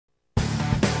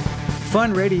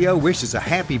Fun Radio wishes a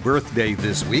happy birthday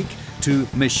this week to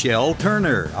Michelle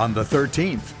Turner on the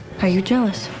 13th. Are you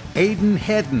jealous? Aiden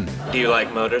Hedden. Do you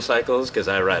like motorcycles? Because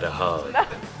I ride a hog.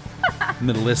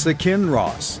 Melissa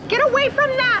Kinross. Get away from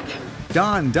that!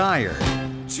 Don Dyer.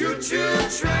 Choo-choo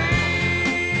train!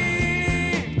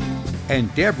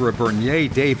 And Deborah Bernier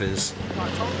Davis.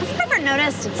 Have you ever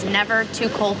noticed it's never too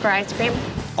cold for ice cream?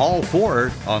 All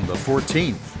four on the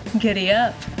 14th. Giddy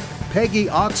up. Peggy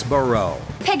Oxborough.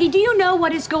 Peggy, do you know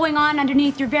what is going on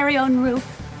underneath your very own roof?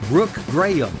 Brooke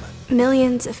Graham.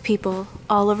 Millions of people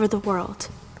all over the world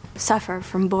suffer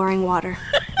from boring water.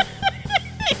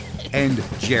 And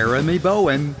Jeremy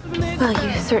Bowen. Well,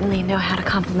 you certainly know how to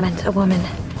compliment a woman.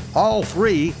 All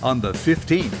three on the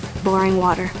 15th. Boring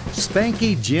water.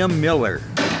 Spanky Jim Miller.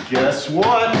 Guess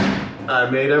what? I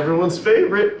made everyone's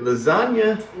favorite,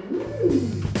 lasagna.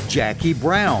 Jackie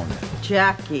Brown.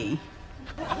 Jackie,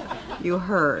 you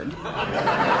heard.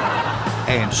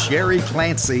 And Sherry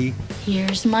Clancy.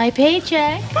 Here's my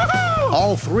paycheck.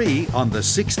 All three on the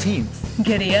 16th.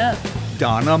 Giddy up.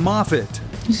 Donna Moffat.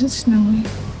 Is it snowy?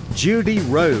 Judy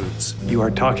Rhodes. You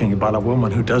are talking about a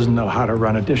woman who doesn't know how to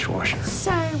run a dishwasher.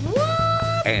 Say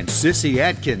what? And Sissy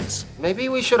Atkins. Maybe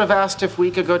we should have asked if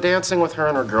we could go dancing with her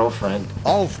and her girlfriend.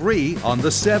 All three on the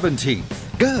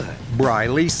 17th. Good.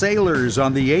 Briley Sailors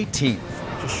on the 18th.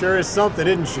 She sure is something,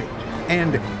 isn't she?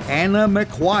 And Anna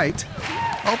McWhite.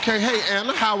 Okay, hey,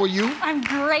 Anna, how are you? I'm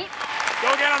great.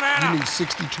 Go get him, Anna! You need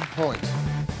 62 points.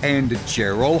 And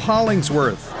Gerald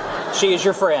Hollingsworth. She is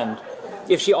your friend.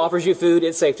 If she offers you food,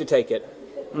 it's safe to take it.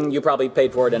 You probably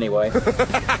paid for it anyway.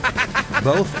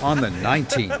 Both on the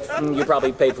 19th. You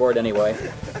probably paid for it anyway.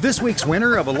 This week's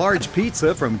winner of a large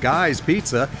pizza from Guy's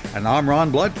Pizza, an Omron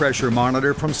blood pressure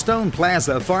monitor from Stone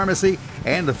Plaza Pharmacy,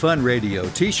 and the Fun Radio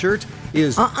t-shirt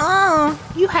is...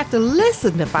 You have to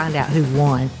listen to find out who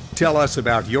won. Tell us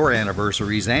about your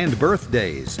anniversaries and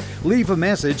birthdays. Leave a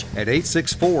message at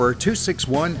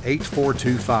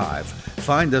 864-261-8425.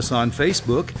 Find us on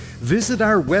Facebook, visit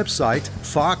our website,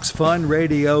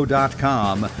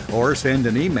 foxfunradio.com, or send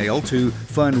an email to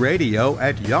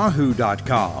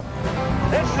funradio@yahoo.com.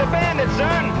 This is the Bandit,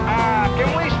 son.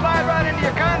 Can we slide right into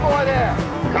your convoy there?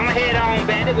 Come ahead on,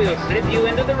 Bandit. We'll slip you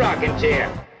into the rocking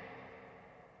chair.